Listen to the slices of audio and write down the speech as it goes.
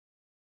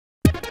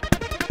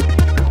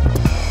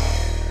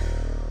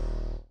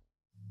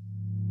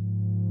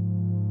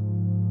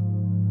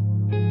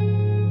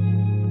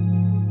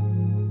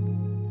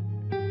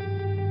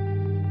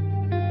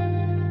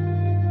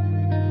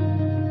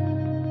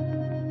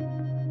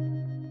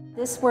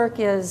This work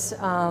is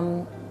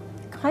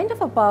kind of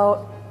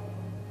about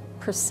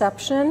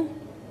perception,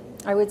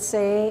 I would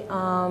say.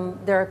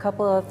 There are a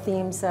couple of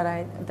themes that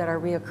are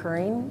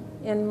reoccurring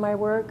in my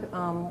work.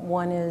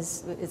 One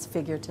is it's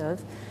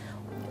figurative,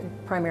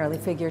 primarily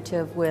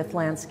figurative with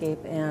landscape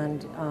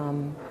and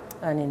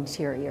an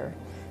interior.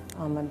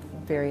 I'm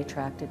very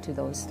attracted to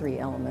those three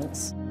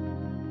elements.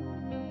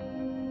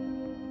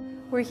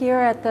 We're here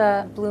at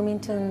the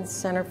Bloomington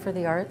Center for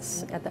the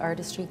Arts at the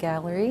Artistry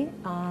Gallery,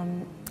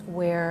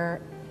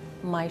 where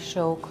my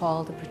show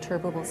called The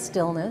Perturbable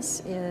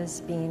Stillness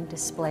is being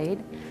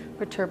displayed.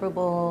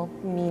 Perturbable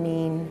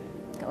meaning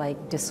like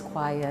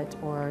disquiet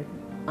or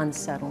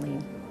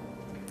unsettling.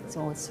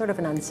 So it's sort of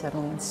an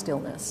unsettling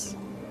stillness.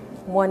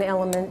 One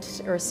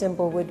element or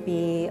symbol would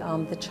be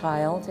the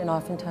child, and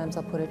oftentimes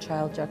I'll put a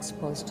child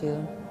juxtaposed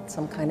to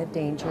some kind of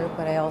danger,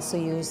 but I also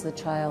use the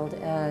child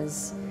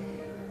as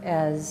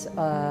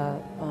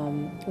a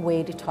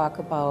way to talk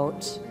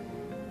about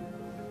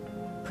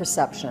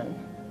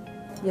perception.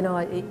 You know,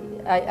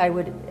 I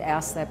would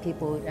ask that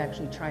people would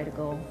actually try to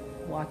go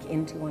walk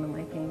into one of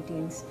my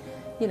paintings.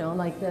 You know,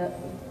 like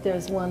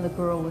there's one, the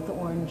girl with the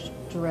orange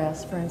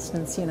dress, for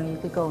instance. You know, you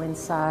could go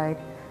inside,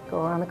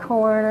 go around the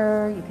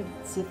corner, you could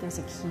see if there's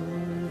a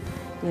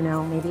key, you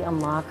know, maybe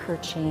unlock her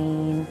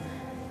chain,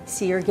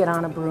 see her get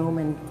on a broom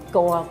and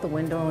go out the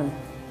window and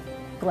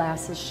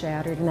glass is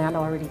shattered, and that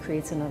already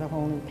creates another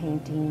whole new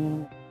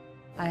painting.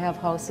 I have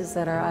houses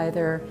that are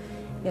either,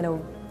 you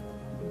know,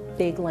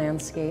 big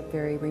landscape,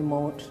 very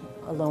remote,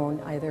 alone,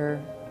 either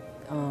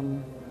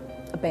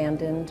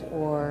abandoned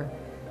or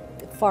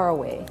far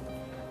away.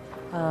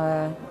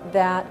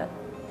 That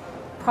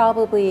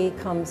probably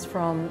comes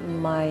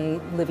from my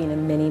living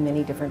in many,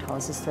 many different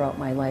houses throughout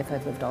my life.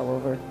 I've lived all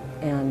over,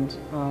 and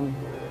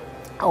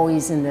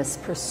always in this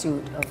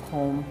pursuit of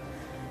home,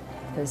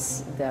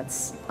 because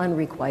that's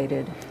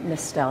unrequited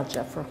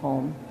nostalgia for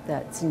home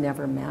that's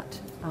never met.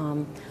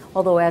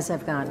 Although as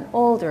I've gotten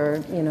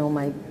older, you know,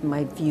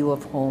 my view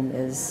of home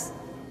is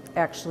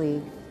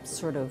actually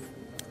sort of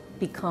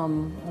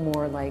become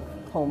more like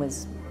home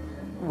is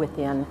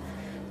within.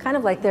 Kind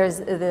of like there's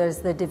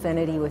the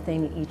divinity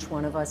within each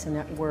one of us, and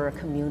that we're a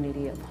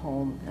community of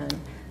home. And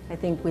I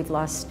think we've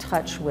lost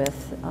touch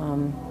with,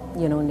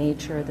 you know,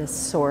 nature, this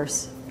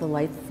source, the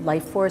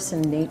life force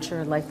in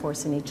nature, life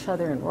force in each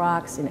other, and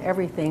rocks, and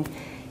everything.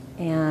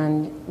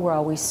 And we're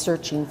always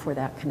searching for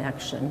that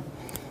connection,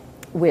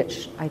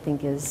 which I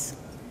think is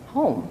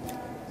home,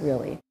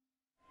 really.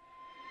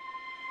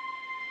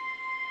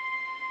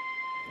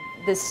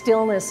 The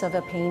stillness of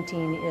a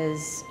painting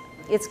is,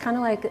 it's kind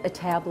of like a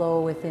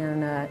tableau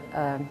within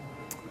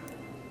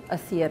a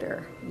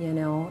theater, you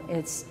know.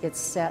 It's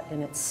set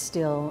and it's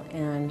still,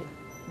 and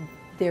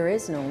there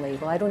is no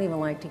label. I don't even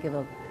like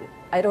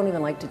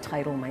to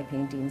title my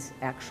paintings,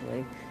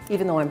 actually,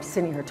 even though I'm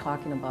sitting here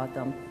talking about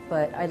them.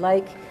 But I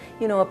like,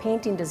 you know, a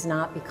painting does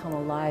not become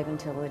alive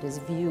until it is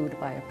viewed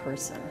by a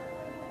person.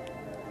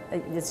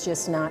 It's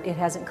just not, it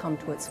hasn't come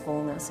to its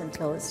fullness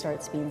until it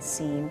starts being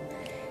seen.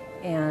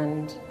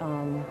 And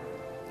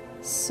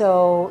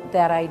so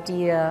that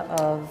idea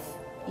of,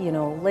 you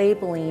know,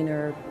 labeling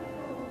or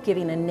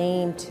giving a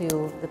name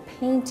to the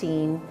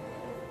painting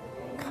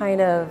kind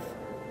of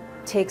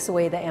takes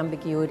away the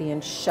ambiguity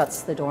and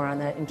shuts the door on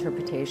that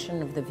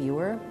interpretation of the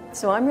viewer.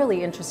 So I'm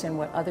really interested in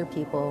what other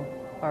people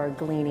are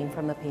gleaning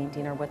from the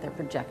painting or what they're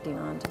projecting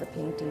onto the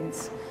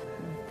paintings.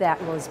 That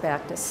goes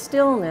back to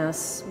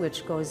stillness,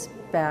 which goes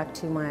back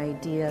to my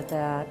idea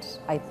that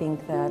I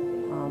think that,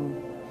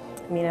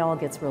 I mean, it all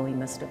gets really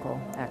mystical,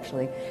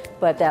 actually,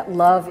 but that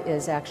love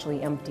is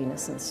actually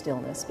emptiness and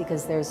stillness,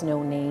 because there's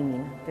no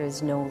naming,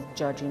 there's no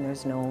judging,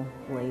 there's no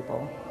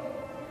label.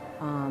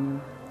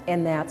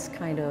 And that's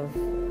kind of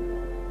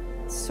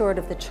sort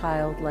of the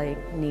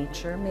childlike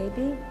nature,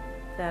 maybe,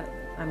 that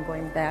I'm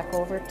going back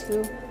over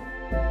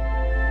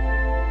to.